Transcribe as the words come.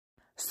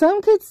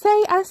Some could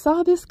say I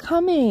saw this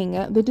coming,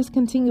 the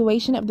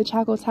discontinuation of the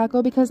Choco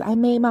Taco, because I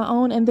made my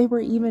own and they were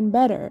even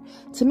better.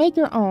 To make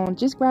your own,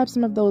 just grab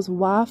some of those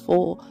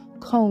waffle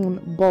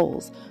cone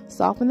bowls,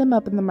 soften them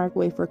up in the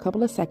microwave for a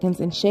couple of seconds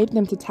and shape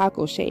them to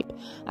taco shape.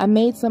 I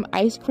made some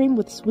ice cream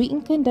with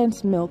sweetened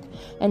condensed milk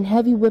and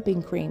heavy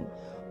whipping cream.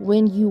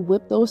 When you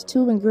whip those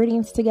two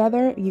ingredients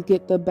together, you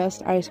get the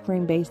best ice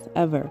cream base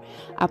ever.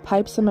 I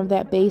piped some of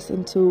that base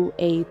into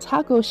a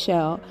taco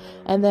shell,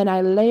 and then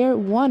I layered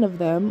one of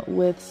them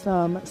with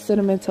some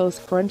Cinnamon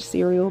Toast Crunch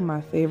cereal,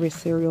 my favorite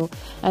cereal,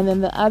 and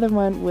then the other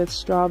one with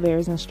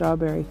strawberries and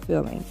strawberry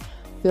filling.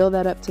 Fill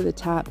that up to the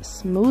top,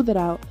 smooth it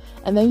out,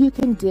 and then you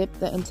can dip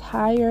the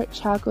entire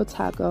Choco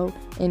Taco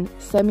in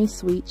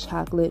semi-sweet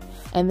chocolate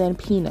and then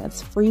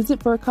peanuts. Freeze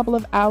it for a couple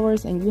of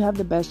hours and you have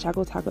the best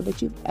Choco Taco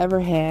that you've ever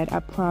had,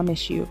 I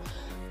promise you.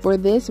 For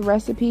this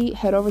recipe,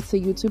 head over to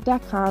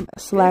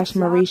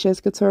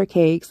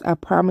youtube.com/MarishasCoutureCakes. I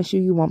promise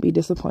you, you won't be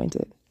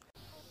disappointed.